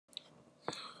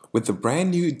With the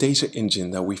brand new data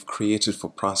engine that we've created for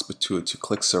Prosper202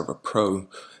 ClickServer Pro,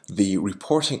 the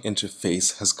reporting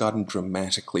interface has gotten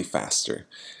dramatically faster.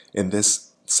 In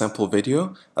this sample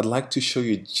video, I'd like to show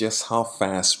you just how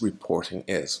fast reporting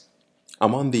is.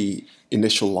 I'm on the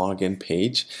initial login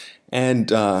page,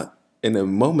 and in a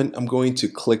moment I'm going to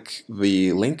click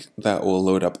the link that will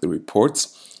load up the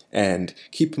reports. And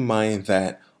keep in mind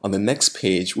that on the next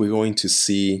page we're going to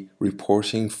see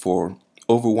reporting for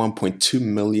over 1.2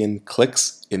 million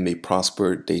clicks in the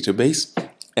Prosper database,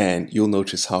 and you'll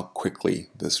notice how quickly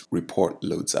this report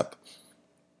loads up.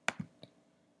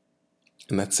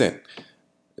 And that's it.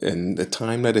 In the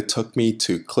time that it took me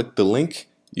to click the link,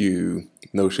 you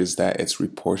notice that it's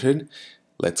reported.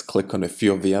 Let's click on a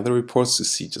few of the other reports to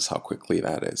see just how quickly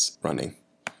that is running.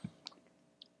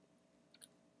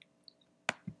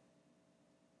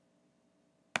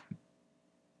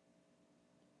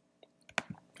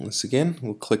 Once again,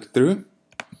 we'll click through.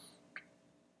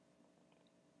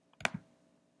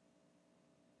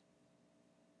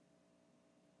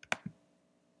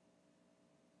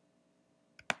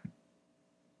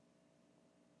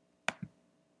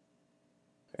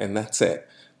 And that's it.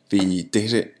 The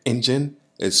data engine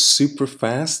is super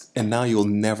fast, and now you'll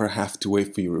never have to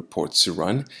wait for your reports to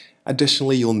run.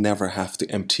 Additionally, you'll never have to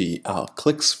empty out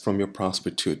clicks from your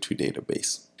Prosper202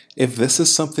 database. If this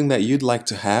is something that you'd like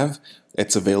to have,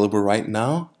 it's available right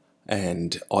now,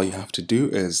 and all you have to do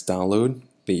is download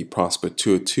the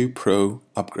Prosper202 Pro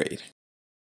upgrade.